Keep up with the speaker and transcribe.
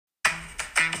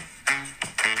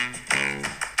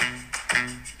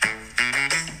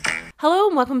Hello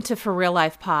and welcome to For Real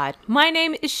Life Pod. My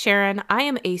name is Sharon. I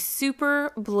am a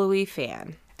super Bluey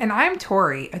fan. And I'm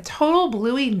Tori, a total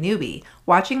Bluey newbie,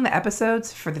 watching the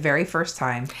episodes for the very first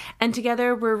time. And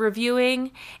together we're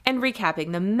reviewing and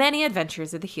recapping the many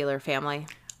adventures of the Healer family.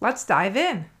 Let's dive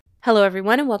in. Hello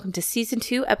everyone and welcome to Season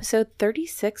 2, Episode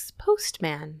 36,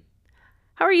 Postman.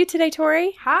 How are you today,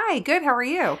 Tori? Hi, good. How are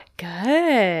you?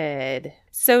 Good.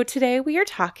 So today we are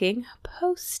talking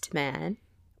Postman.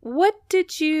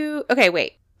 Okay,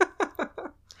 wait.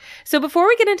 So before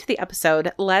we get into the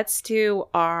episode, let's do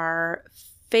our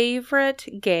favorite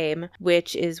game,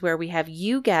 which is where we have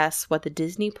you guess what the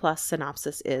Disney Plus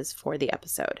synopsis is for the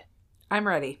episode. I'm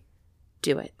ready.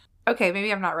 Do it. Okay,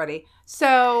 maybe I'm not ready.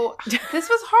 So this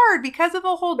was hard because of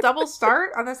the whole double start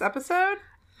on this episode.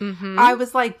 Mm-hmm. I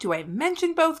was like, do I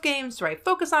mention both games? Do I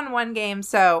focus on one game?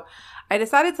 So I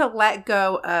decided to let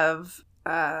go of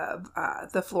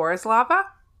the floor is lava.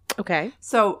 Okay.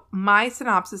 So my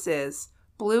synopsis is,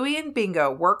 Bluey and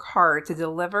Bingo work hard to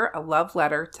deliver a love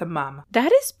letter to Mum. That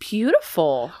is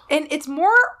beautiful. And it's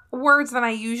more words than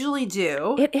I usually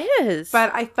do. It is.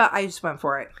 But I just went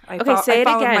for it. Say it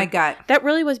followed again. My gut. That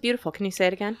really was beautiful. Can you say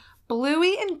it again?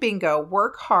 Bluey and Bingo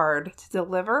work hard to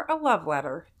deliver a love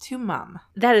letter to Mum.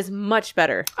 That is much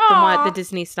better than what the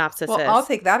Disney synopsis is. I'll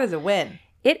take that as a win.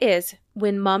 It is,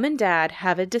 when Mom and Dad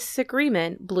have a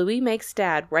disagreement, Bluey makes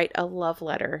Dad write a love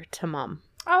letter to Mom.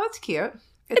 Oh, that's cute.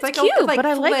 It's like cute, but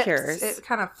I flips. like yours. It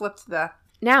kind of flipped the...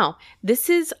 Now, this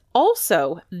is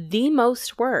also the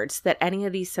most words that any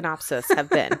of these synopses have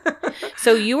been.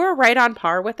 So you were right on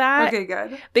par with that. Okay,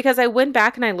 good. Because I went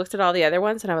back and I looked at all the other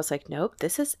ones and I was like, nope,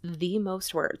 this is the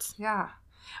most words. Yeah.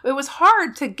 It was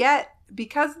hard to get,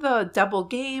 because of the double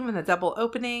game and the double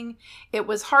opening, it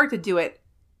was hard to do it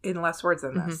in less words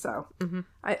than this. So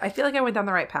I feel like I went down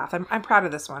the right path. I'm proud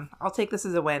of this one. I'll take this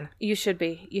as a win. You should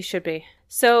be. You should be.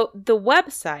 So the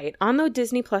website on the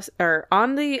Disney Plus, or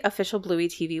on the official Bluey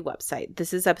TV website,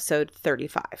 this is episode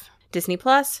 35. Disney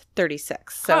Plus,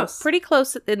 36. So Close. Pretty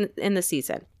close in the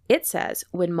season. It says,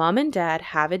 when Mom and Dad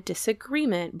have a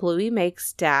disagreement, Bluey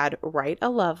makes Dad write a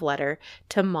love letter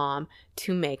to Mom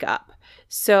to make up.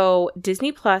 So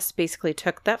Disney Plus basically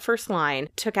took that first line,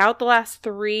 took out the last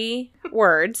 3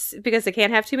 words, because they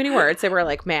can't have too many words. They were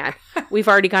like, man, we've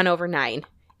already gone over 9.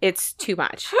 It's too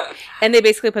much. And they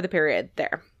basically put the period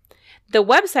there. The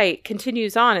website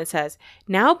continues on and says,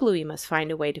 now Bluey must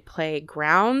find a way to play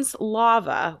grounds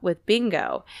lava with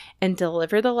Bingo and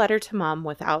deliver the letter to Mom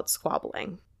without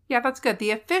squabbling. Yeah, that's good.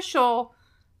 The official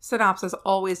synopsis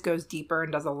always goes deeper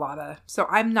and does a lot of... So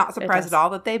I'm not surprised at all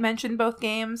that they mentioned both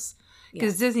games.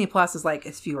 Because Disney Plus is like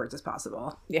as few words as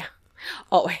possible. Yeah,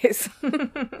 always.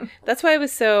 That's why I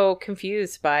was so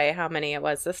confused by how many it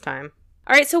was this time.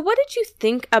 All right, so what did you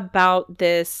think about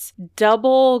this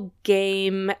double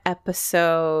game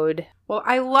episode? Well,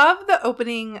 I love the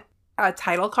opening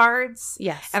title cards.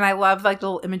 Yes. And I love like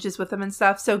little images with them and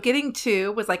stuff. So getting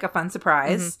 2 was like a fun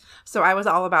surprise. So I was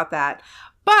all about that.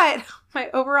 But my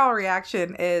overall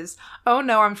reaction is, oh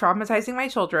no, I'm traumatizing my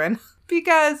children.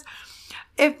 Because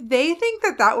if they think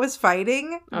that was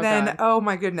fighting, then God. Oh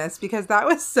my goodness, because that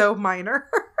was so minor.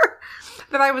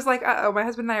 That I was like, uh-oh, my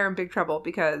husband and I are in big trouble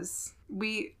because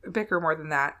we bicker more than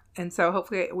that. And so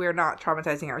hopefully we're not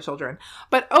traumatizing our children.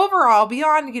 But overall,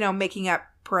 beyond, making up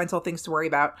parental things to worry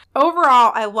about,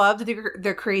 overall, I loved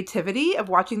the creativity of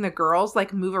watching the girls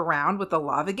like move around with the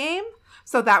lava game.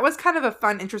 So that was kind of a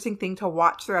fun, interesting thing to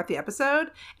watch throughout the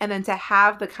episode. And then to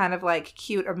have the kind of like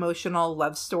cute, emotional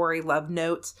love story, love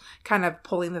notes kind of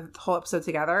pulling the whole episode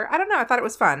together. I don't know. I thought it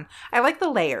was fun. I like the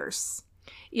layers.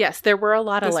 Yes, there were a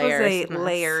lot of layers. This was a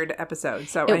layered episode,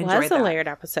 so I enjoyed that. It was a layered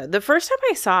episode. The first time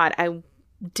I saw it, I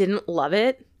didn't love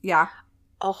it. Yeah.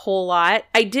 A whole lot.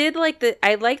 I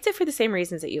liked it for the same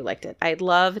reasons that you liked it. I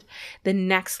loved the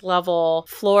next level,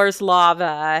 floors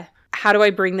lava. How do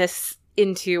I bring this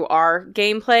into our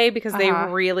gameplay? Because they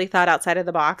really thought outside of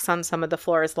the box on some of the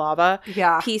floors lava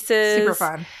pieces. Super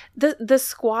fun. The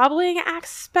squabbling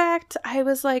aspect, I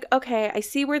was like, okay, I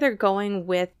see where they're going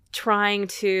with trying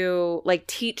to like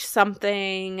teach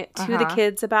something to the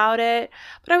kids about it,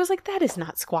 but I was like, that is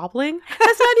not squabbling.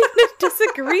 That's not even a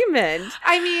disagreement.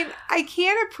 I mean, I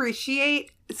can't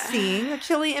appreciate seeing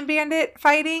Chili and Bandit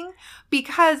fighting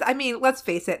because, I mean, let's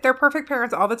face it, they're perfect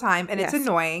parents all the time, and it's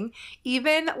annoying.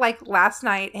 Even, like, last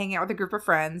night, hanging out with a group of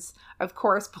friends, of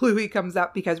course, Bluey comes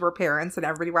up because we're parents and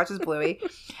everybody watches Bluey,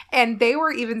 and they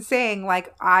were even saying,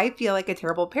 like, I feel like a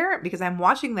terrible parent because I'm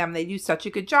watching them. They do such a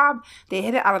good job. They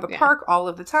hit it out of the park all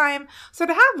of the time. So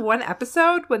to have one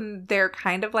episode when they're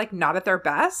kind of, like, not at their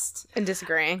best. And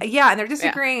disagreeing. Yeah, and they're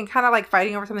disagreeing and kind of, like,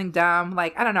 fighting over something dumb.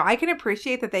 Like, I don't know. I can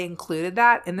appreciate that they included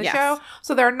that that in the show.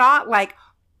 So they're not like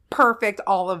perfect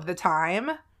all of the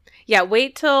time. Yeah,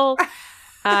 wait till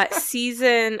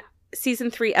season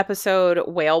 3 episode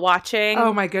Whale Watching.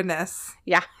 Oh my goodness.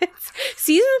 Yeah.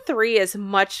 Season 3 is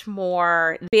much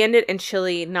more Bandit and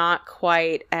Chili, not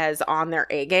quite as on their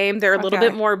A game. They're a little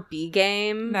bit more B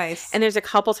game. Nice. And there's a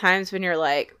couple times when you're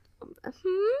like,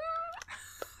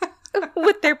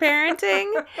 with their parenting,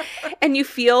 and you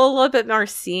feel a little bit more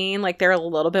seen, like they're a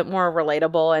little bit more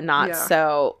relatable and not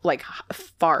so like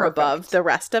far above the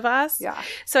rest of us. Yeah.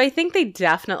 So I think they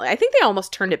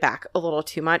almost turned it back a little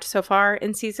too much so far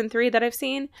in season 3 that I've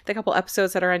seen, the couple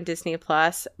episodes that are on Disney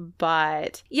Plus.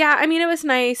 But yeah, I mean, it was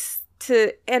nice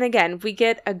to, and again, we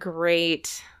get a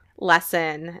great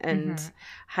lesson and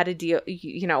how to deal,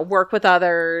 work with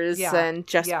others, and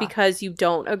just because you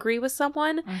don't agree with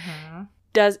someone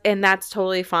and that's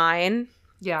totally fine.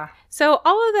 Yeah. So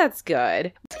all of that's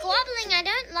good. Squabbling, I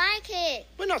don't like it.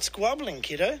 We're not squabbling,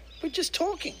 kiddo. We're just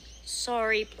talking.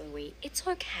 Sorry, Bluey. It's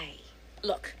okay.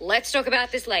 Look, let's talk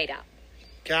about this later.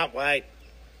 Can't wait.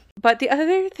 But the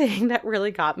other thing that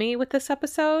really got me with this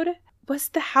episode was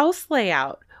the house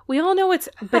layout. We all know it's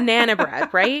banana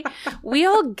bread, right? We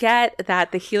all get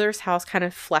that the healer's house kind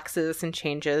of flexes and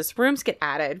changes. Rooms get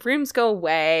added, rooms go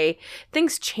away,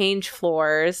 things change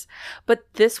floors. But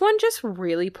this one just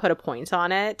really put a point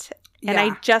on it. And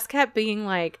I just kept being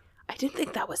like, I didn't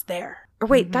think that was there. Or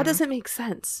wait, that doesn't make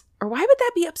sense. Or why would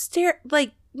that be upstairs?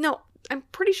 Like, no, I'm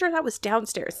pretty sure that was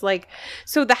downstairs. Like,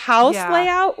 so the house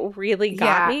layout really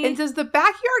got me. And does the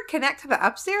backyard connect to the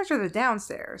upstairs or the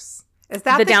downstairs? Is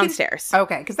that the downstairs?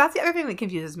 Okay, because that's the other thing that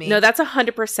confuses me. No, that's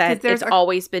 100%. It's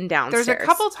always been downstairs. There's a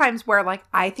couple times where, like,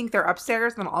 I think they're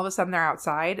upstairs, and then all of a sudden they're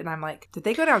outside, and I'm like, did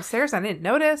they go downstairs? I didn't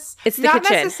notice. It's the Not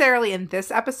kitchen. necessarily in this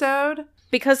episode.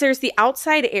 Because there's the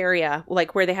outside area,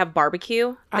 like where they have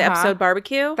barbecue, the episode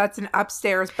barbecue. That's an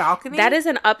upstairs balcony? That is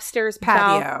an upstairs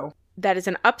patio. That is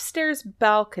an upstairs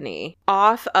balcony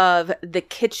off of the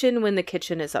kitchen when the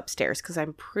kitchen is upstairs. Because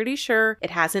I'm pretty sure it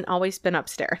hasn't always been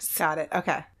upstairs. Got it.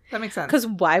 Okay. That makes sense. Because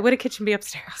why would a kitchen be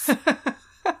upstairs?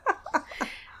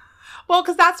 Well,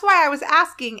 because that's why I was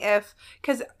asking if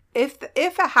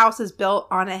a house is built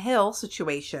on a hill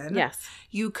situation,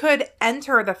 you could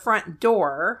enter the front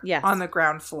door on the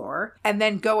ground floor and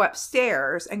then go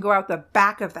upstairs and go out the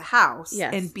back of the house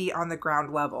and be on the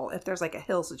ground level if there's like a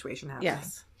hill situation happening.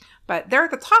 Yes. But they're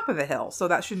at the top of the hill, so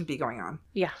that shouldn't be going on.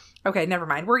 Yeah. Okay, never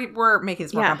mind. We're making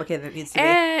this more complicated than it needs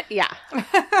to be. Yeah.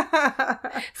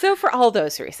 So for all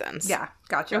those reasons. Yeah,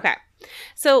 gotcha. Okay.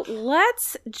 So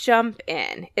let's jump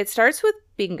in. It starts with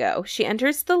Bingo. She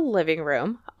enters the living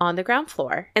room on the ground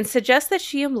floor and suggests that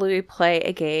she and Bluey play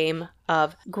a game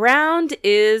of Ground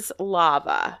is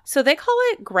Lava. So they call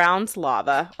it Ground's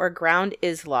Lava or Ground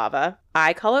is Lava.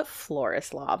 I call it Floor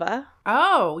is Lava.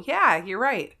 Oh, yeah, you're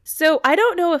right. So I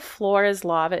don't know if Floor is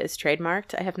Lava is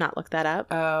trademarked. I have not looked that up.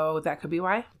 Oh, that could be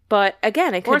why. But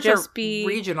again, it could just be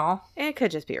regional. It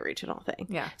could just be a regional thing.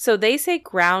 Yeah. So they say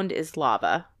ground is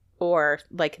lava. Or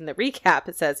like in the recap,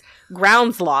 it says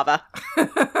ground's lava.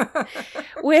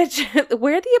 Which,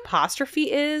 where the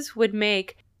apostrophe is, would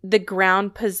make the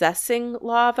ground possessing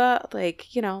lava, like,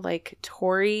 like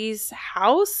Tori's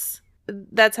house.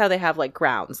 That's how they have like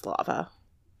ground's lava.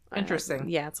 Interesting.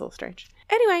 Yeah, it's a little strange.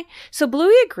 Anyway, so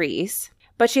Bluey agrees,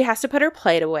 but she has to put her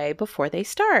plate away before they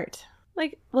start.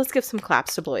 Like, let's give some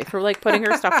claps to Bluey for, like, putting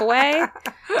her stuff away.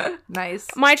 Nice.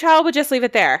 My child would just leave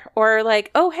it there. Or,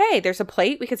 like, oh, hey, there's a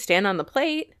plate. We could stand on the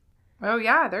plate. Oh,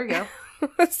 yeah, there you go.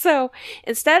 So,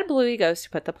 instead, Bluey goes to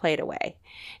put the plate away.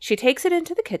 She takes it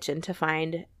into the kitchen to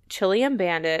find Chili and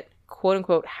Bandit,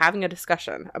 quote-unquote, having a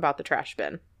discussion about the trash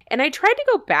bin. And I tried to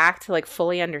go back to, like,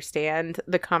 fully understand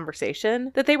the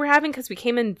conversation that they were having because we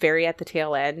came in very at the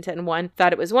tail end and one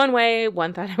thought it was one way,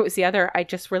 one thought it was the other. I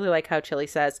just really like how Chili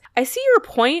says, I see your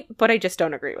point, but I just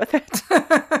don't agree with it.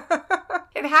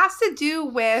 It has to do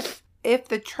with if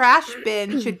the trash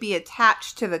bin should be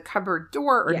attached to the cupboard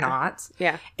door or not.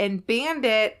 Yeah. And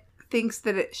Bandit thinks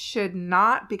that it should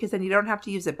not because then you don't have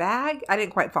to use a bag. I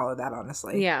didn't quite follow that,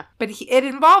 honestly. Yeah. But it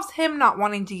involves him not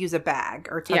wanting to use a bag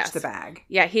or touch the bag.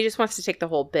 Yeah, he just wants to take the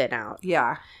whole bin out.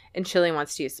 Yeah. And Chili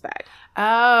wants to use the bag.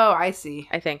 Oh, I see.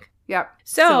 I think. Yep.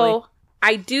 So, Silly.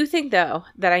 I do think, though,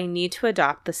 that I need to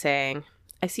adopt the saying,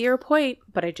 I see your point,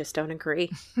 but I just don't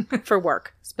agree. For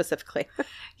work, specifically.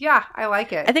 Yeah, I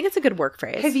like it. I think it's a good work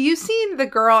phrase. Have you seen the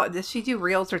girl, does she do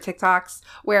Reels or TikToks,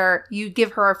 where you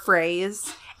give her a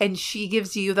phrase and she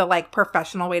gives you the, like,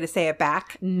 professional way to say it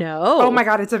back? No. Oh my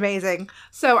God, it's amazing.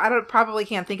 So I probably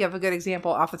can't think of a good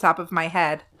example off the top of my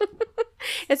head.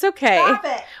 It's okay. Stop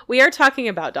it. We are talking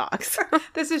about dogs.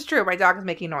 This is true. My dog is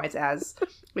making noise as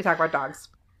we talk about dogs.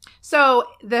 So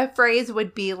the phrase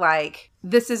would be like,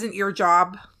 this isn't your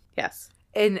job. Yes.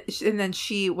 And then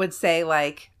she would say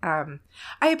like, I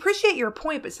appreciate your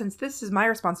point, but since this is my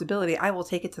responsibility, I will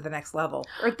take it to the next level,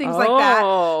 or things like that.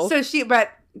 So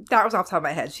but that was off the top of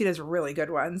my head. She does really good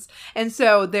ones. And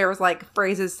so there was like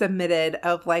phrases submitted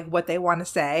of like what they want to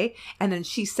say. And then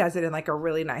she says it in like a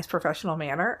really nice professional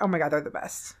manner. Oh my God, they're the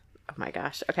best. Oh my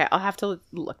gosh. Okay, I'll have to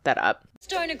look that up.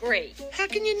 Don't agree. How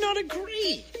can you not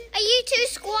agree? Are you two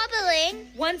squabbling?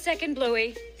 1 second,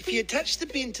 Bluey. If you attach the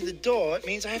bin to the door, it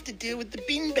means I have to deal with the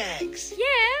bin bags.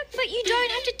 Yeah, but you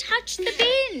don't have to touch the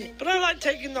bin. But I like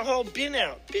taking the whole bin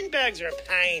out. Bin bags are a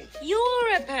pain.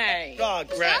 You're a pain. Oh,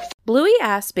 crap. Bluey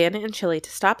asks Bandit and Chili to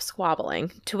stop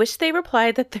squabbling, to which they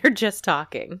replied that they're just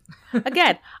talking.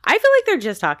 Again, I feel like they're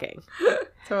just talking.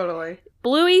 Totally.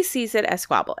 Bluey sees it as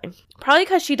squabbling, probably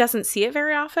because she doesn't see it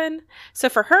very often. So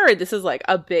for her, this is like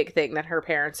a big thing that her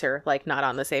parents are like not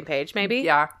on the same page, maybe.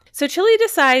 Yeah. So Chili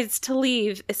decides to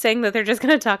leave, saying that they're just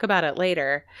going to talk about it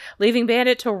later, leaving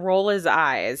Bandit to roll his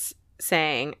eyes,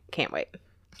 saying, can't wait.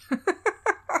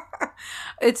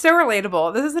 It's so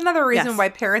relatable. This is another reason Yes. why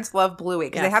parents love Bluey,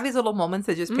 because they Yes. have these little moments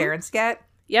that just parents get.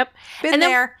 Yep. Been and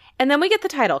there. And then we get the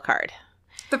title card.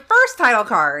 The first title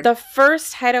card, The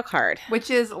first title card. which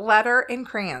is letter and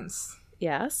crayons.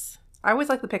 Yes. I always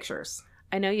like the pictures.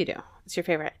 I know you do. It's your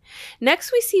favorite.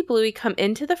 Next, we see Bluey come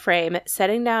into the frame,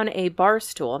 setting down a bar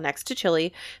stool next to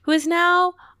Chili, who is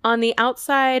now on the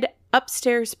outside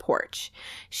upstairs porch.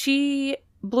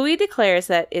 Bluey declares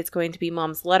that it's going to be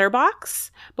Mom's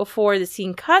letterbox before the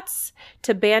scene cuts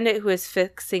to Bandit, who is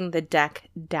fixing the deck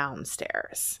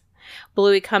downstairs.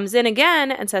 Bluey comes in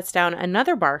again and sets down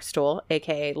another bar stool,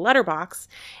 aka letterbox,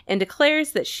 and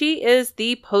declares that she is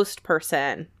the post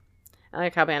person. I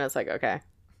like how Bandit's like, okay.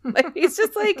 Like, he's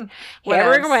just like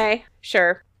hammering away.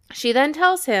 Sure. She then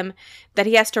tells him that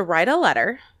he has to write a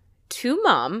letter to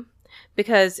Mom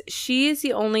because she's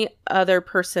the only other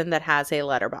person that has a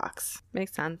letterbox.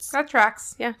 Makes sense. That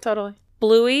tracks. Yeah, totally.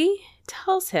 Bluey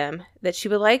tells him that she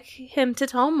would like him to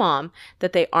tell Mom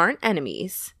that they aren't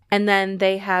enemies. And then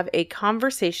they have a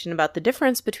conversation about the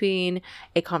difference between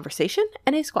a conversation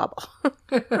and a squabble.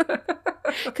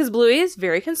 Because Bluey is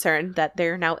very concerned that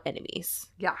they're now enemies.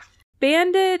 Yeah.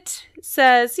 Bandit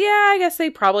says, yeah, I guess they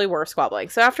probably were squabbling.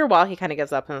 So after a while, he kind of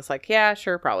gives up and is like, yeah,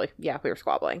 sure, probably. Yeah, we were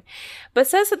squabbling. But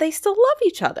says that they still love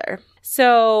each other.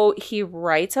 So he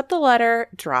writes up the letter,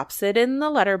 drops it in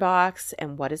the letterbox.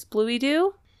 And what does Bluey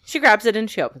do? She grabs it and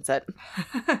she opens it.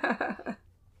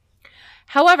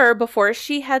 However, before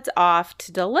she heads off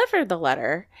to deliver the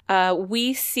letter,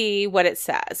 we see what it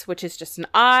says, which is just an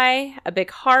I, a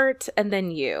big heart, and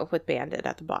then you with Bandit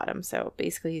at the bottom. So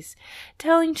basically he's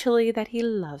telling Chili that he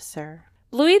loves her.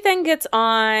 Bluey then gets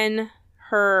on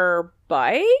her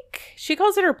bike. She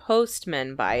calls it her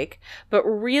Postman bike, but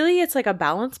really it's like a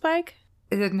balance bike.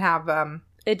 It didn't have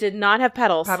It did not have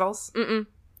pedals. Mm-mm.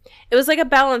 It was like a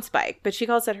balance bike, but she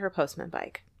calls it her Postman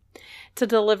bike, to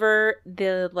deliver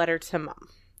the letter to Mom.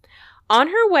 On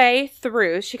her way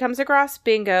through, she comes across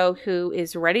Bingo, who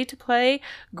is ready to play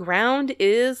Ground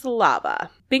is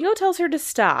Lava. Bingo tells her to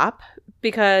stop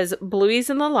because Bluey's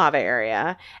in the lava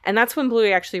area, and that's when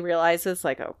Bluey actually realizes,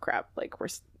 like, oh crap, like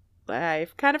I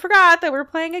kind of forgot that we're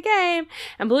playing a game.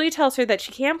 And Bluey tells her that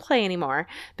she can't play anymore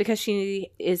because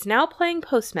she is now playing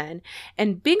Postman,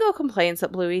 and Bingo complains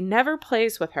that Bluey never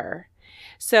plays with her.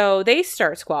 So they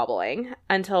start squabbling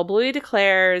until Bluey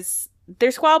declares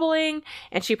they're squabbling,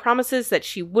 and she promises that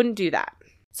she wouldn't do that.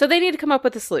 So they need to come up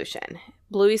with a solution.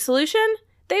 Bluey's solution?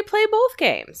 They play both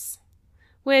games.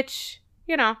 Which,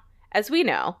 you know, as we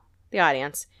know, the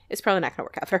audience, is probably not going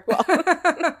to work out very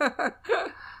well.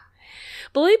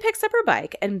 Bluey picks up her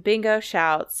bike, and Bingo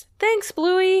shouts, "Thanks,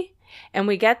 Bluey!" And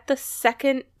we get the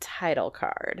second title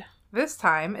card. This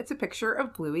time, it's a picture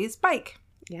of Bluey's bike.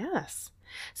 Yes.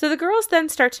 So the girls then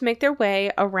start to make their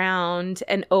way around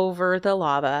and over the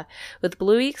lava, with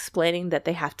Bluey explaining that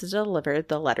they have to deliver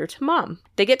the letter to Mom.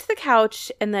 They get to the couch,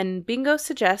 and then Bingo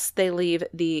suggests they leave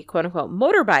the quote-unquote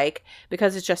motorbike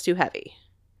because it's just too heavy.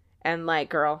 And like,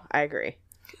 girl, I agree.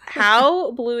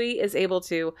 How Bluey is able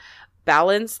to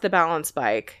balance the balance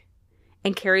bike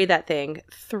and carry that thing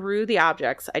through the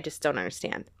objects, I just don't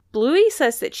understand. Bluey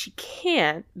says that she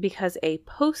can't because a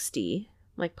postie,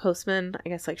 like postman, I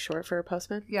guess like short for a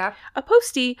postman. Yeah. A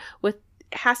postie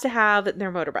has to have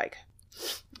their motorbike.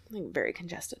 I'm very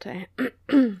congested today.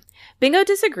 Bingo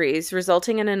disagrees,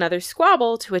 resulting in another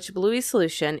squabble, to which Bluey's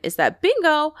solution is that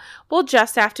Bingo will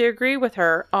just have to agree with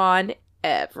her on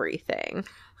everything.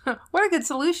 What a good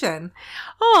solution.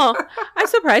 Oh, I'm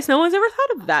surprised no one's ever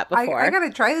thought of that before. I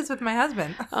gotta try this with my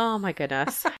husband. Oh my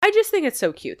goodness. I just think it's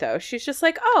so cute though. She's just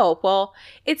like, oh, well,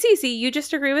 it's easy. You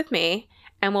just agree with me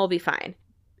and we'll be fine.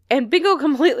 And Bingo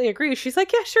completely agrees. She's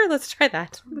like, yeah, sure, let's try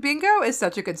that. Bingo is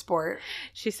such a good sport.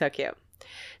 She's so cute.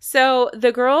 So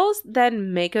the girls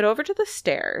then make it over to the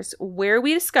stairs where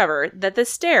we discover that the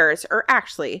stairs are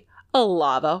actually a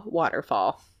lava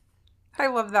waterfall. I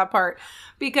love that part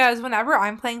because whenever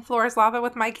I'm playing Floor is Lava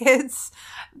with my kids,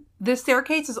 the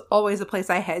staircase is always a place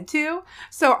I head to.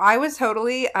 So I was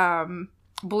totally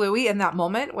Bluey in that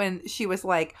moment when she was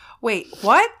like, wait,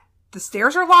 what? The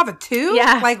stairs are lava too?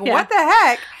 Yeah. Like, yeah. What the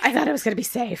heck? I thought it was going to be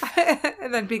safe.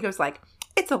 And then Bingo's like,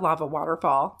 it's a lava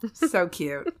waterfall. So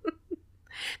cute.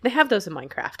 They have those in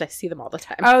Minecraft. I see them all the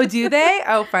time. Oh, do they?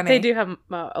 Oh, funny. They do have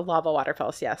lava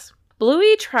waterfalls, yes.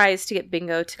 Bluey tries to get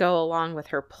Bingo to go along with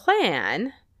her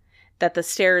plan that the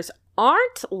stairs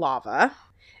aren't lava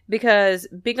because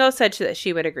Bingo said that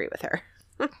she would agree with her.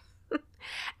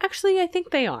 Actually, I think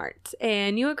they aren't.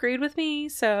 And you agreed with me,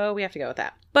 so we have to go with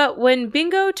that. But when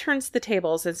Bingo turns the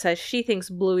tables and says she thinks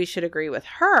Bluey should agree with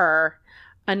her,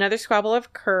 another squabble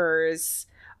occurs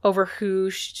over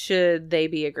who should they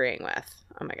be agreeing with.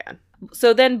 Oh my god.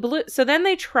 So then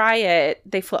they try it,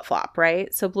 they flip-flop,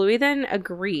 right? So Bluey then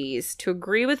agrees to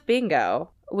agree with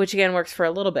Bingo, which again works for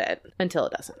a little bit until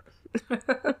it doesn't.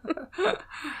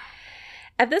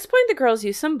 At this point, the girls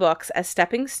use some books as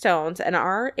stepping stones and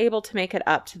are able to make it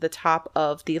up to the top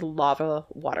of the lava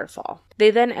waterfall. They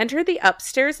then enter the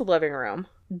upstairs living room.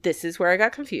 This is where I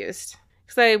got confused.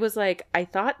 Because I was like, I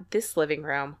thought this living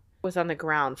room was on the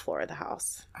ground floor of the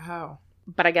house. Oh.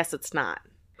 But I guess it's not.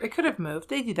 It could have moved.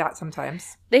 They do that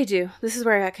sometimes. They do. This is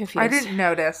where I got confused. I didn't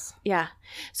notice. Yeah.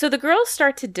 So the girls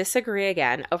start to disagree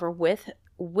again over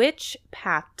which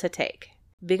path to take.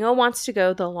 Bingo wants to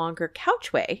go the longer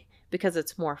couch way because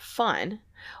it's more fun,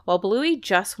 while Bluey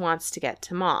just wants to get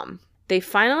to Mom. They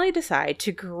finally decide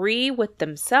to agree with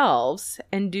themselves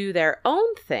and do their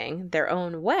own thing, their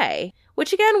own way,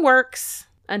 which again works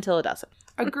until it doesn't.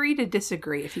 Agree to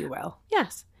disagree, if you will.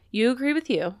 Yes. You agree with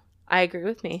you. I agree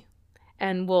with me.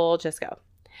 And we'll just go.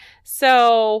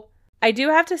 So I do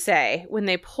have to say, when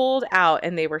they pulled out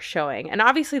and they were showing, and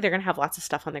obviously they're going to have lots of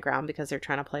stuff on the ground because they're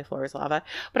trying to play Floor is Lava,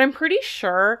 but I'm pretty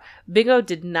sure Bingo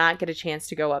did not get a chance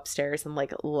to go upstairs and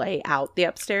like lay out the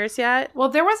upstairs yet. Well,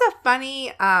 there was a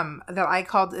funny, that I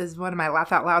called is one of my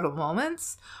laugh out loud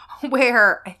moments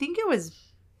where I think it was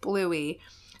Bluey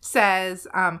says,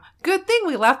 good thing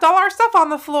we left all our stuff on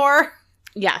the floor.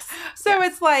 Yes. So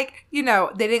yes. It's like,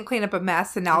 they didn't clean up a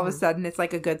mess and now all of a sudden it's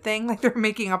like a good thing. Like they're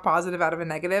making a positive out of a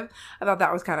negative. I thought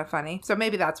that was kind of funny. So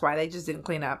maybe that's why they just didn't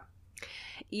clean up.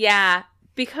 Yeah,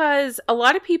 because a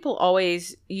lot of people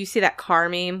always, you see that car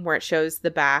meme where it shows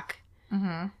the back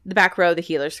row of the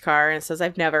healer's car and it says,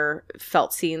 I've never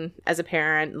felt seen as a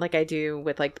parent like I do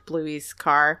with like Bluey's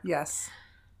car. Yes.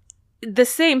 The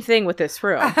same thing with this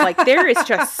room. Like there is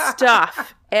just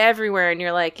stuff everywhere and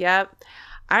you're like, yep.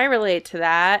 I relate to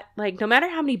that. Like, no matter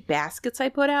how many baskets I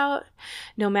put out,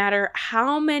 no matter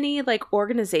how many, like,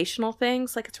 organizational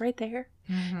things, like, it's right there.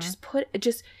 Mm-hmm.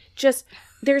 Just,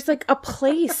 there's, like, a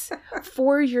place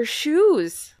for your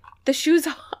shoes. The shoes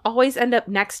always end up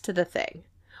next to the thing.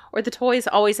 Or the toys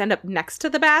always end up next to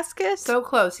the basket. So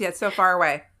close, yet so far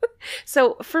away.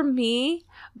 So, for me,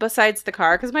 besides the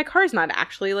car, because my car is not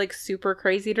actually, like, super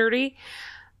crazy dirty,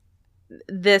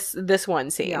 this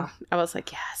one scene, yeah. I was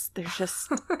like, yes, there's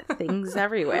just things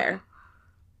everywhere.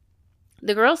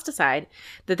 The girls decide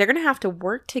that they're going to have to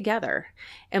work together,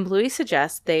 and Bluey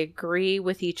suggests they agree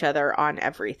with each other on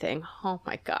everything. Oh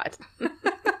my god.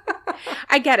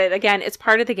 I get it. Again, it's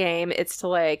part of the game. It's to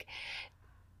like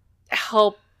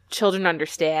help children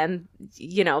understand,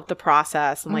 the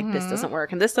process and like this doesn't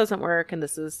work and this doesn't work and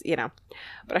this is,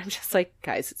 but I'm just like,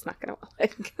 guys, it's not gonna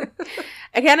work.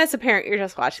 Again, as a parent, you're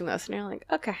just watching this and you're like,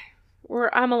 okay,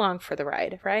 I'm along for the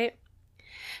ride, right?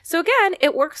 So again,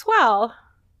 it works well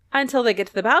until they get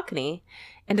to the balcony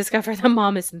and discover that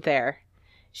Mom isn't there.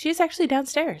 She's actually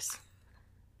downstairs,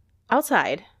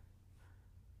 outside,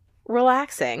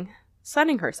 relaxing,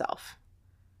 sunning herself.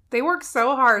 They worked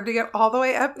so hard to get all the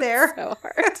way up there. So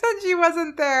hard. And she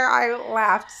wasn't there. I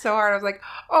laughed so hard. I was like,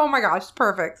 oh my gosh, it's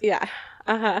perfect. Yeah.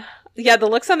 Uh-huh. Yeah, the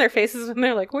looks on their faces when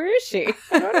they're like, where is she?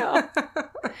 I don't know.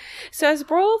 So as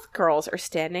both girls are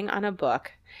standing on a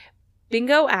book,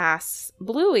 Bingo asks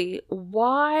Bluey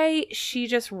why she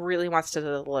just really wants to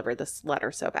deliver this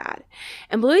letter so bad.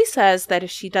 And Bluey says that if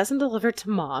she doesn't deliver to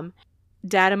Mom,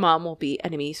 Dad and Mom will be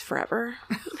enemies forever.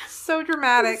 So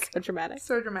dramatic. So dramatic.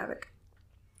 So dramatic.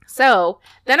 So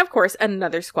then, of course,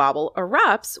 another squabble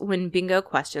erupts when Bingo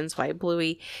questions why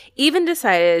Bluey even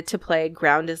decided to play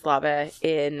Ground is Lava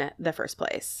in the first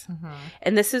place.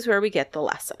 And this is where we get the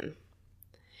lesson.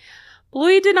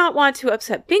 Bluey did not want to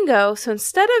upset Bingo, so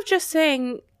instead of just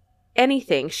saying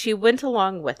anything, she went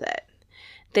along with it.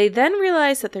 They then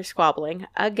realize that they're squabbling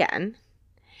again,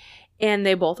 and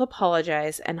they both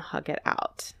apologize and hug it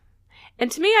out.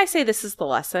 And to me, I say this is the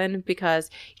lesson because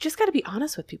you just got to be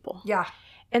honest with people. Yeah.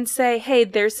 And say, hey,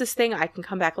 there's this thing I can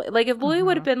come back. Like if Bluey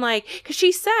would have been like, because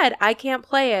she said, I can't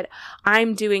play it.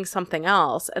 I'm doing something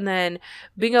else. And then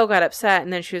Bingo got upset.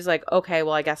 And then she was like, okay,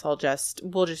 well, I guess we'll just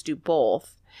do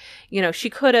both. You know, she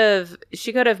could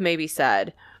have maybe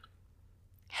said,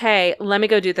 hey, let me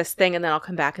go do this thing and then I'll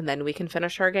come back and then we can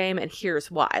finish our game. And here's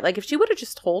why. Like if she would have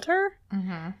just told her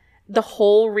the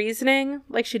whole reasoning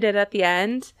like she did at the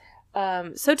end.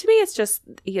 So to me, it's just,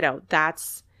 you know,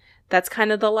 that's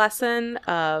kind of the lesson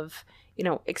of, you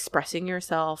know, expressing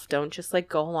yourself. Don't just like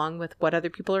go along with what other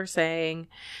people are saying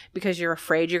because you're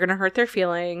afraid you're going to hurt their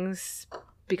feelings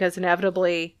because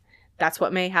inevitably that's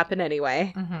what may happen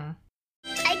anyway.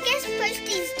 I guess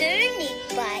posties do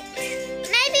need butts.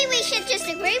 Maybe we should just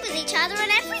agree with each other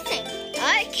on everything.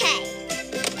 Okay.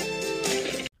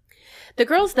 The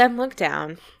girls then look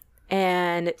down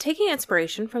and, taking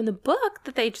inspiration from the book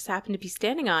that they just happen to be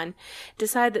standing on,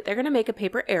 decide that they're going to make a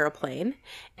paper airplane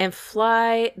and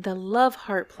fly the Love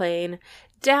Heart plane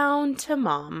down to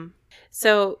Mom.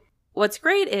 So what's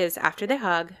great is after they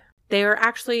hug, they are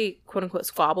actually, quote unquote,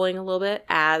 squabbling a little bit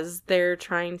as they're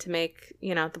trying to make,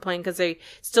 you know, the plane because they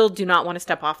still do not want to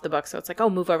step off the book. So it's like, oh,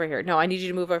 move over here. No, I need you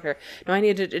to move over here. No, I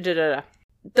need to.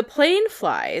 The plane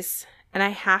flies. And I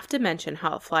have to mention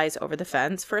how it flies over the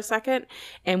fence for a second.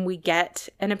 And we get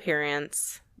an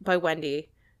appearance by Wendy,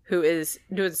 who is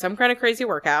doing some kind of crazy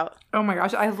workout. Oh my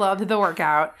gosh, I loved the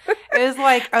workout. It was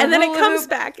like a and then hula it comes hoop.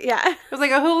 back. Yeah. It was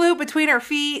like a hula hoop between her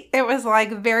feet. It was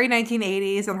like very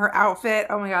 1980s and her outfit.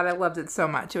 Oh my God, I loved it so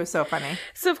much. It was so funny.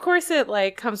 So of course it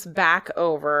like comes back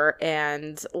over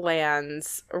and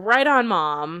lands right on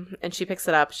Mom. And she picks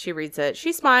it up. She reads it.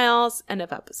 She smiles. End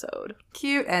of episode.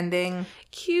 Cute ending.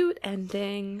 Cute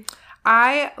ending.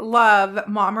 I love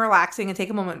Mom relaxing and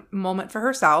take a moment for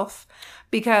herself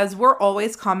because we're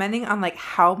always commenting on like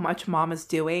how much Mom is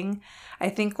doing. I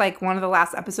think like one of the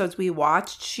last episodes we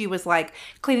watched, she was like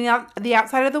cleaning out the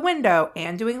outside of the window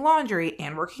and doing laundry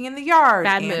and working in the yard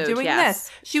Bad and mood, doing yes.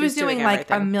 this. She was doing like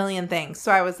everything. a million things.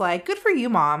 So I was like, good for you,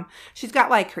 Mom. She's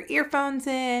got like her earphones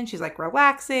in. She's like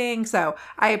relaxing. So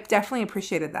I definitely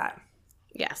appreciated that.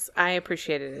 Yes, I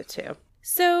appreciated it too.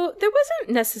 So there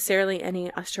wasn't necessarily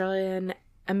any Australian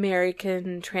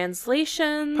American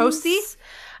translations. Posty?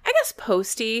 I guess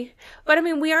posty. But I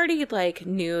mean, we already like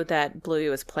knew that Bluey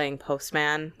was playing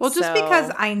Postman. Well, just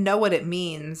because I know what it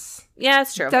means. Yeah,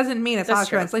 it's true. Doesn't mean it's That's not a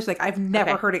true. translation. Like I've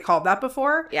never heard it called that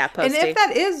before. Yeah, posty. And if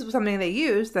that is something they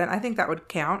use, then I think that would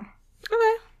count.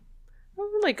 Okay. Well,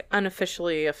 like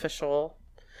unofficially official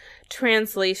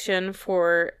translation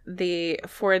for the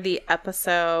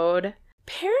episode.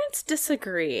 Parents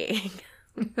disagreeing.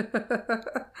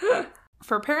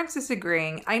 For parents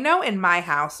disagreeing, I know in my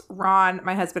house, Ron,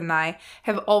 my husband, and I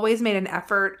have always made an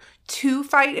effort to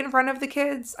fight in front of the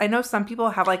kids. I know some people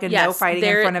have like a no fighting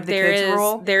in front of the kids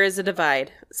rule. There is a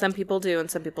divide. Some people do and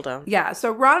some people don't. Yeah,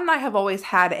 so Ron and I have always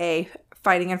had a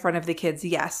fighting in front of the kids,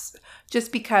 yes,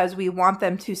 just because we want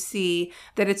them to see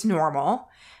that it's normal.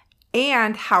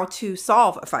 And how to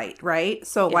solve a fight, right?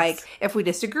 So, Yes. like, if we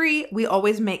disagree, we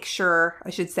always make sure,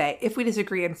 I should say, if we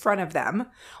disagree in front of them,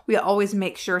 we always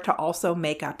make sure to also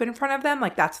make up in front of them.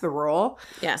 Like, that's the rule.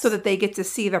 Yes. So that they get to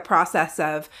see the process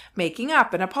of making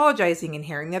up and apologizing and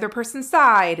hearing the other person's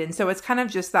side. And so it's kind of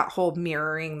just that whole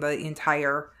mirroring the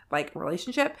entire, like,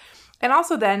 relationship. And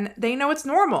also then they know it's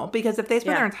normal because if they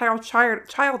spend their entire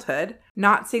childhood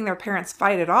not seeing their parents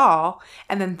fight at all,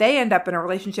 and then they end up in a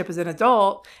relationship as an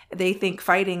adult, they think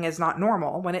fighting is not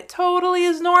normal when it totally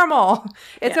is normal.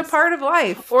 It's a part of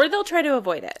life. Or they'll try to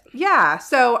avoid it. Yeah.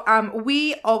 So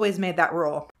we always made that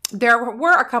rule. There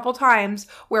were a couple times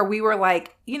where we were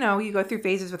like, you know, you go through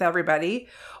phases with everybody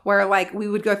where like we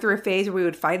would go through a phase where we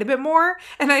would fight a bit more.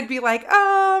 And I'd be like,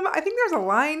 I think there's a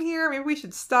line here. Maybe we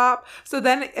should stop. So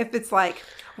then if it's like,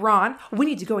 Ron, we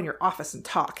need to go in your office and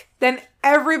talk, then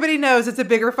everybody knows it's a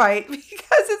bigger fight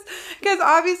because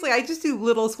obviously I just do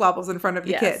little squabbles in front of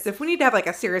the kids. If we need to have like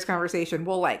a serious conversation,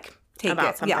 we'll like take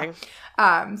about it. something.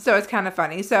 Yeah. So it's kind of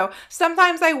funny. So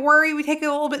sometimes I worry we take it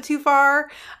a little bit too far.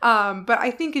 But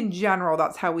I think in general,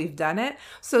 that's how we've done it.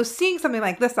 So seeing something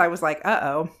like this, I was like,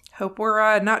 hope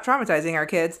we're not traumatizing our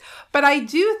kids. But I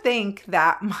do think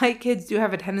that my kids do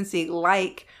have a tendency,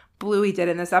 like Bluey did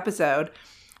in this episode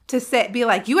to be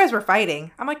like, you guys were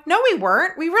fighting. I'm like, no, we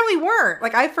weren't. We really weren't.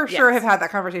 Like, I for sure have had that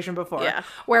conversation before. Yeah.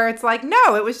 Where it's like,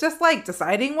 no, it was just like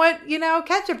deciding what,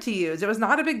 ketchup to use. It was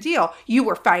not a big deal. You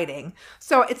were fighting.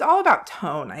 So it's all about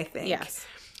tone, I think. Yes.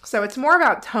 So it's more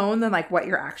about tone than like what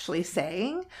you're actually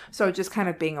saying. So just kind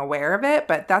of being aware of it.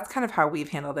 But that's kind of how we've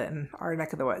handled it in our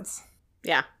neck of the woods.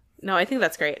 Yeah. No, I think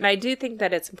that's great. And I do think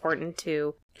that it's important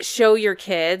to show your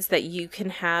kids that you can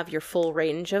have your full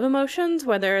range of emotions,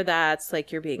 whether that's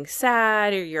like you're being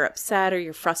sad or you're upset or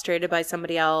you're frustrated by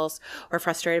somebody else or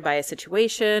frustrated by a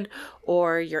situation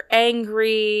or you're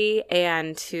angry,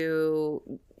 and to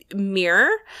mirror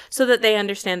so that they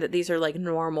understand that these are like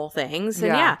normal things.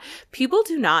 And yeah, people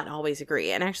do not always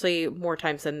agree. And actually, more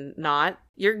times than not,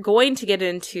 you're going to get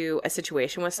into a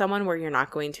situation with someone where you're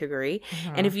not going to agree.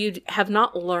 Mm-hmm. And if you have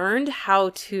not learned how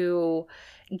to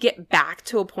get back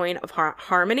to a point of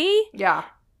harmony,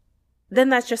 then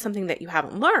that's just something that you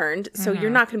haven't learned. So you're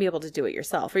not going to be able to do it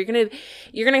yourself, or you're going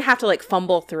to have to like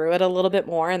fumble through it a little bit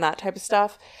more and that type of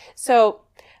stuff. So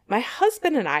my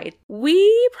husband and I,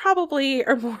 we probably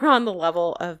are more on the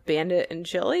level of Bandit and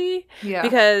Chili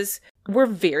because we're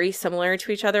very similar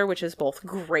to each other, which is both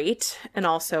great and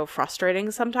also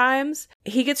frustrating sometimes.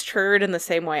 He gets triggered in the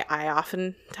same way I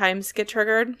oftentimes get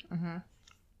triggered. Mm-hmm.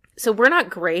 So we're not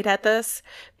great at this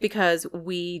because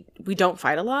we don't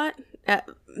fight a lot.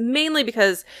 Mainly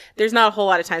because there's not a whole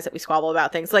lot of times that we squabble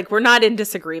about things. Like, we're not in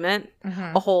disagreement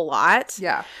a whole lot.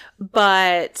 Yeah.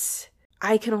 But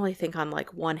I can only think on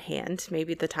like one hand,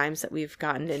 maybe the times that we've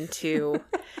gotten into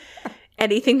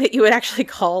anything that you would actually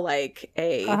call like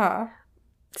a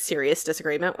serious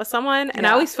disagreement with someone. And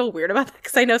I always feel weird about that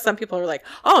because I know some people are like,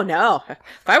 oh no, I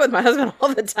fight with my husband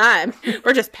all the time.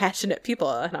 We're just passionate people.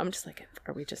 And I'm just like,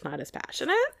 are we just not as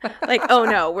passionate? Like, oh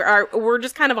no, we're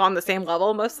just kind of on the same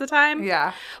level most of the time.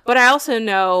 Yeah. But I also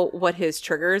know what his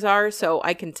triggers are, so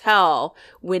I can tell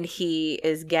when he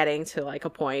is getting to like a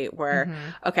point where,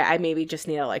 okay, I maybe just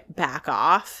need to like back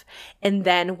off, and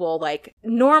then we'll like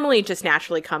normally just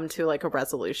naturally come to like a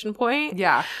resolution point.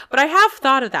 Yeah. But I have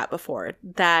thought of that before,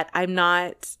 that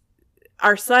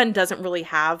our son doesn't really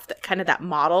have that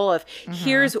model of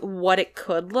here's what it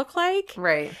could look like.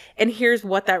 Right. And here's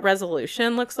what that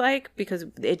resolution looks like, because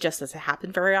it just doesn't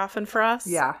happen very often for us.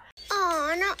 Yeah.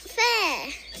 Oh, not fair.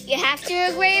 You have to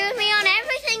agree with me on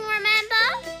everything,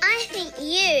 remember? I think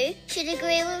you should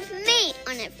agree with me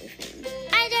on everything.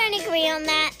 I don't agree on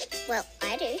that. Well,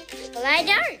 I do. Well, I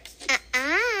don't.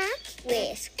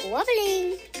 We're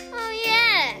squabbling. Oh,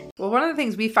 yeah. Well, one of the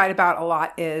things we fight about a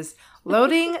lot is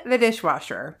loading the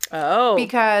dishwasher. Oh.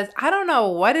 Because I don't know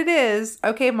what it is.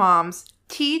 Okay, moms,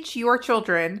 teach your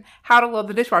children how to load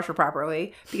the dishwasher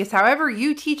properly, because however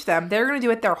you teach them, they're going to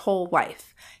do it their whole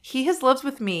life. He has lived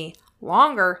with me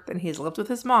longer than he's lived with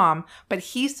his mom, but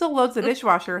he still loads the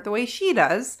dishwasher the way she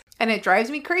does, and it drives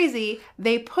me crazy.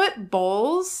 They put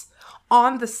bowls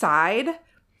on the side,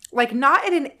 like not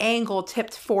at an angle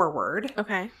tipped forward.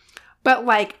 Okay. But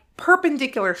like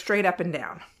perpendicular straight up and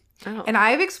down. Oh. And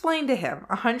I've explained to him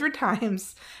 100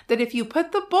 times that if you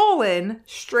put the bowl in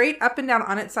straight up and down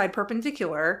on its side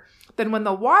perpendicular, then when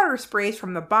the water sprays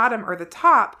from the bottom or the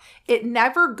top, it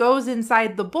never goes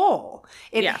inside the bowl.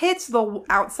 It hits the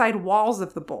outside walls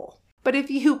of the bowl. But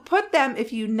if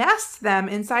you nest them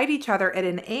inside each other at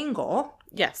an angle,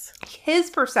 his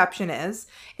perception is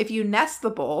if you nest the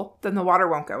bowl, then the water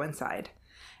won't go inside.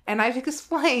 And I've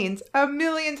explained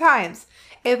 1,000,000 times,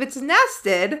 if it's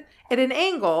nested at an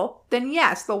angle, then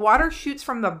yes, the water shoots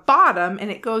from the bottom and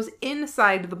it goes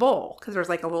inside the bowl because there's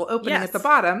like a little opening at the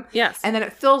bottom. Yes. And then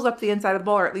it fills up the inside of the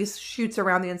bowl, or at least shoots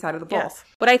around the inside of the bowl. Yes.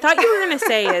 What I thought you were going to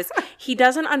say is he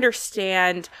doesn't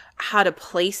understand how to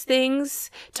place things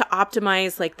to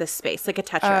optimize like the space, like a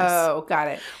Tetris. Oh, got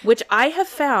it. Which I have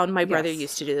found, my brother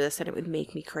used to do this and it would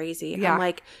make me crazy. Yeah. I'm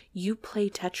like, you play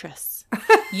Tetris.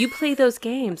 You play those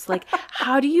games. Like,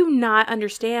 how do you not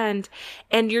understand?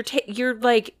 And you're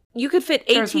like, you could fit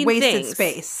 18 There's wasted things.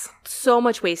 Space. So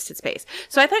much wasted space.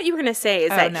 So I thought you were going to say is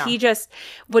that he just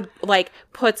would like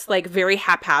puts like very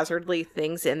haphazardly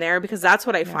things in there, because that's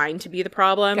what I find to be the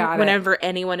problem whenever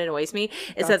anyone annoys me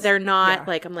is that they're not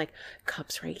like, I'm like,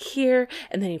 cups right here,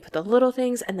 and then you put the little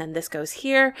things, and then this goes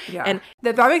here. Yeah. And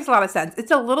that makes a lot of sense.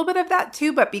 It's a little bit of that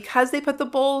too, but because they put the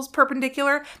bowls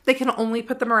perpendicular, they can only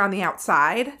put them around the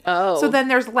outside. Oh. So then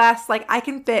there's less, like I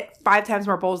can fit 5 times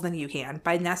more bowls than you can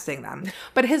by nesting them.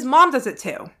 But his mom does it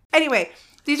too. Anyway,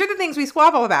 these are the things we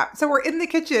squabble about. So we're in the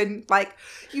kitchen, like,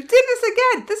 you did this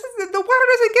again. The water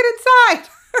doesn't get inside.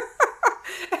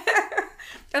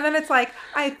 And then it's like,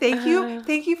 I thank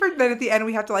you for, then at the end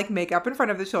we have to like make up in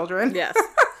front of the children. Yes.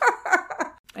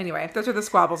 Anyway, those are the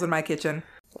squabbles in my kitchen.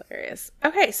 Hilarious.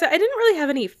 Okay, so I didn't really have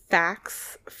any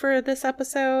facts for this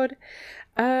episode.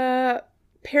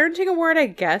 Parenting award, I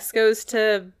guess, goes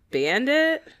to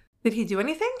Bandit. Did he do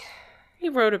anything? He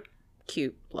wrote a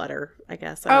cute letter, I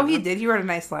guess. Oh, he did. He wrote a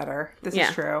nice letter. This Yeah.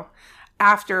 is true.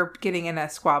 After getting in a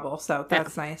squabble, so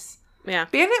that's nice. Yeah.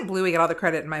 Bandit and Bluey get all the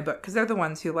credit in my book because they're the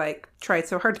ones who like tried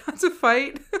so hard not to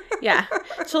fight. Yeah.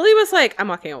 Chili was like, I'm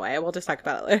walking away. We'll just talk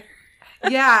about it later.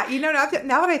 Yeah,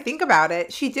 now that I think about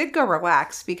it, she did go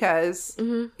relax because,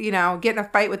 getting a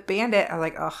fight with Bandit, I was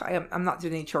like, oh, I'm not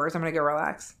doing any chores. I'm going to go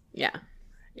relax. Yeah.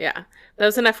 Yeah. That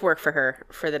was enough work for her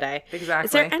for the day. Exactly.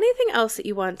 Is there anything else that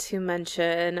you want to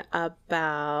mention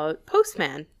about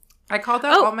Postman? I called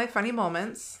out all my funny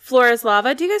moments. Flora's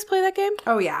Lava. Do you guys play that game?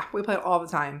 Oh, yeah. We play it all the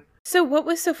time. So what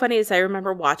was so funny is I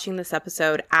remember watching this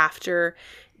episode after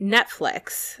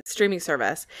Netflix streaming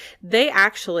service. They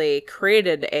actually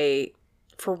created a,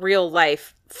 for real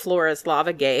life, Flora's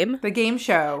Lava game. The game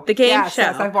show. The game yes, show.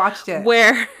 Yes, I've watched it.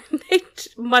 Where they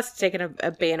must have taken a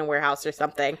abandoned warehouse or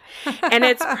something. And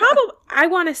it's probably, I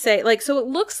want to say, like, so it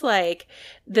looks like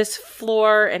this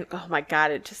floor and, oh my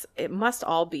God, it must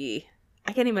all be,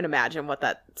 I can't even imagine what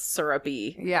that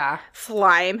syrupy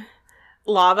slime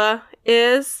lava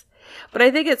is. But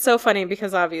I think it's so funny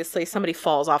because obviously somebody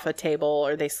falls off a table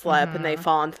or they slip and they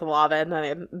fall into the lava and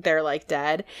then they're like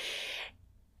dead.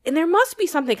 And there must be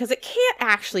something because it can't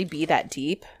actually be that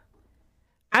deep.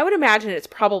 I would imagine it's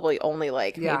probably only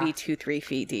like maybe 2-3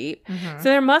 feet deep. So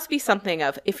there must be something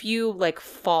of if you like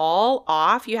fall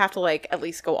off, you have to like at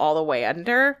least go all the way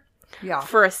under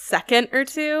for a second or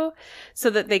two so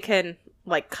that they can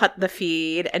like cut the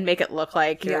feed and make it look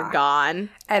like you're gone.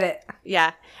 Edit.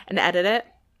 Yeah, and edit it.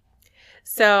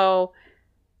 So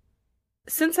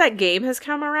since that game has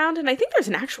come around, and I think there's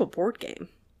an actual board game.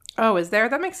 Oh, is there?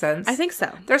 That makes sense. I think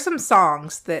so. There's some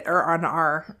songs that are on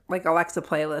our like Alexa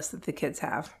playlist that the kids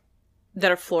have.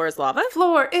 That are Floor is Lava?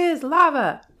 Floor is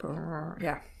lava.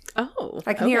 Yeah. Oh.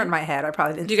 I can hear it in my head. I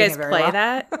probably didn't Do you guys sing it very play well.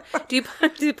 that? Do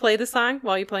you play the song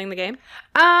while you're playing the game?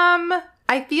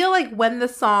 I feel like when the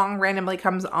song randomly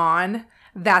comes on,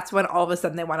 that's when all of a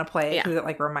sudden they want to play it because it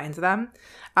like reminds them.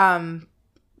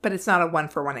 But it's not a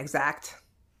 1-for-1 exact.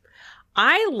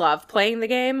 I love playing the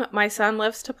game. My son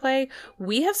loves to play.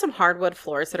 We have some hardwood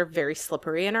floors that are very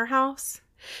slippery in our house.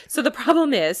 So the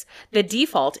problem is the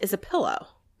default is a pillow.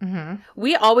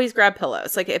 We always grab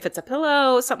pillows. Like if it's a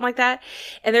pillow, something like that.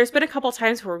 And there's been a couple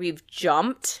times where we've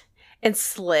jumped and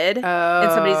slid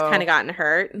and somebody's kind of gotten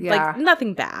hurt. Like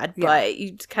nothing bad, but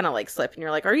you just kind of like slip and you're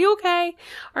like, are you okay?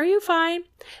 Are you fine?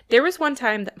 There was one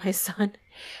time that my son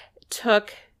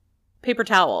took paper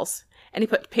towels and he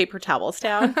put paper towels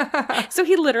down. So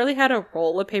he literally had a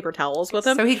roll of paper towels with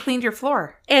him. So he cleaned your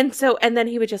floor. And then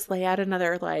he would just lay out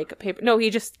another like paper. No, he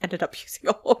just ended up using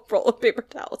a whole roll of paper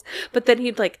towels. But then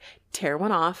he'd like tear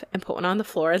one off and put one on the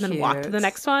floor and then walk to the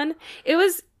next one. It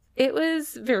was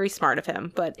very smart of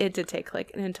him, but it did take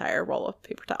like an entire roll of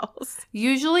paper towels.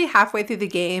 Usually halfway through the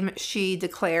game, she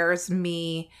declares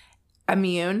me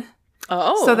immune.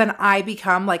 Oh. So then I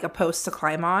become like a post to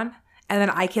climb on. And then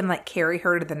I can like carry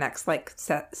her to the next like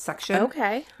section.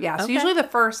 Okay. Yeah. So Okay. usually the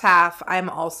first half, I'm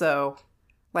also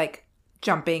like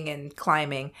jumping and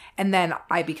climbing. And then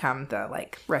I become the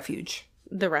like refuge.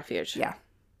 The refuge. Yeah.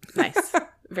 Nice.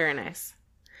 Very nice.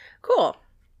 Cool.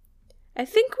 I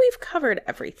think we've covered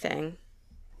everything.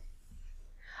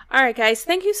 All right, guys.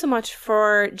 Thank you so much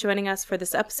for joining us for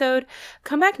this episode.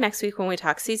 Come back next week when we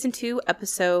talk season 2,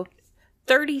 episode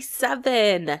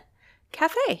 37,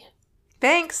 Cafe.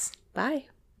 Thanks. Bye.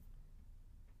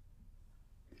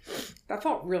 That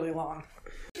felt really long.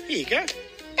 Here you go.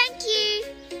 Thank you.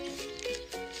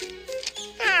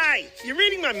 Hey, you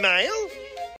reading my mail?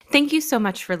 Thank you so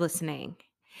much for listening.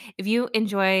 If you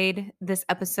enjoyed this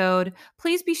episode,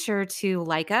 please be sure to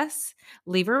like us,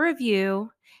 leave a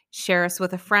review, share us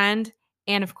with a friend,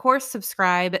 and of course,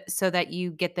 subscribe so that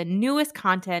you get the newest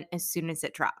content as soon as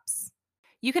it drops.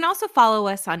 You can also follow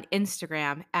us on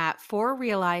Instagram at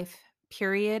forreallife_pod.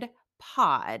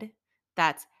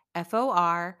 That's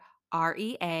FORREALLIFE_POD.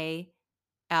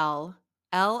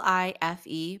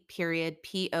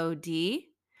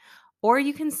 Or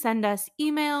you can send us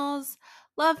emails,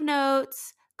 love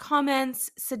notes,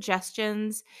 comments,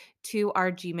 suggestions to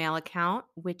our Gmail account,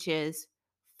 which is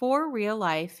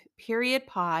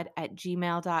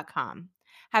forreallife_pod@gmail.com.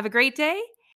 Have a great day